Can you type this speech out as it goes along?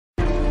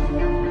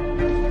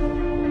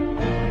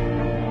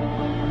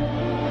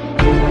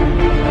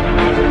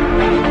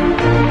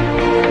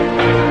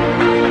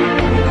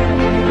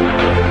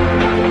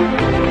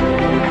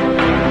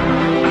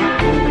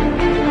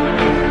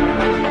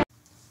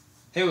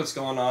Hey, what's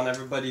going on,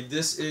 everybody?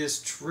 This is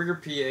Trigger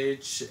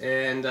PH,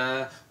 and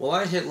well,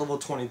 I hit level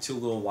 22 a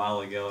little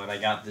while ago, and I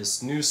got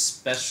this new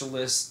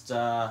specialist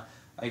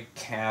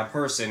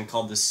person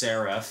called the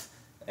Seraph,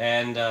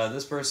 and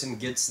this person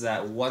gets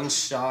that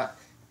one-shot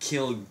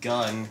kill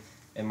gun,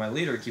 and my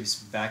leader keeps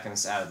backing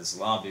us out of this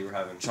lobby. We're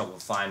having trouble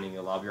finding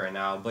a lobby right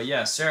now, but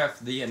yeah, Seraph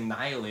the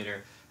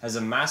Annihilator has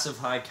a massive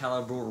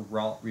high-caliber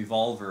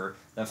revolver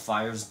that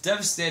fires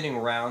devastating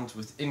rounds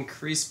with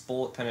increased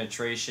bullet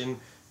penetration.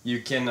 You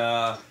can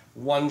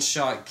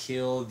one-shot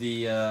kill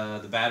the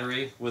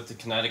battery with the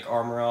kinetic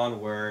armor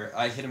on, where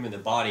I hit him in the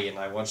body and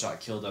I one-shot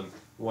killed him,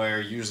 where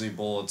usually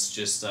bullets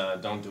just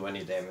don't do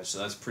any damage, so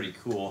that's pretty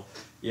cool.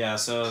 Yeah,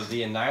 so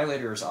the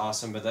Annihilator is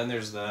awesome, but then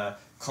there's the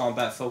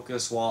combat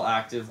focus. While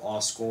active,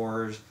 all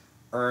scores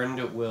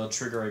earned will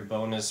trigger a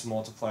bonus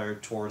multiplier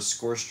towards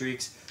score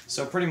streaks.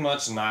 So pretty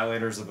much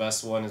Annihilator is the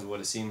best one, is what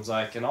it seems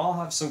like, and I'll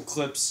have some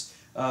clips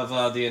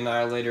of the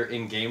Annihilator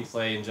in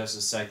gameplay in just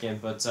a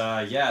second. But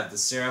yeah, the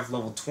Seraph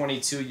level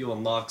 22, you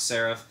unlock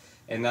Seraph,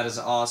 and that is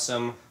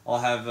awesome. I'll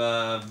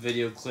have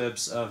video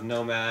clips of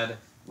Nomad,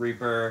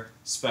 Reaper,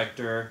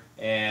 Spectre,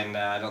 and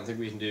I don't think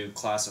we can do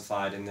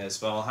Classified in this,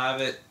 but I'll have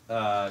it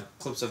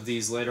clips of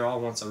these later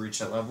on once I reach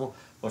that level.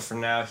 But for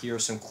now, here are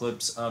some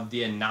clips of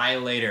the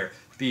Annihilator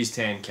Beast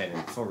Hand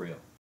Cannon, for real.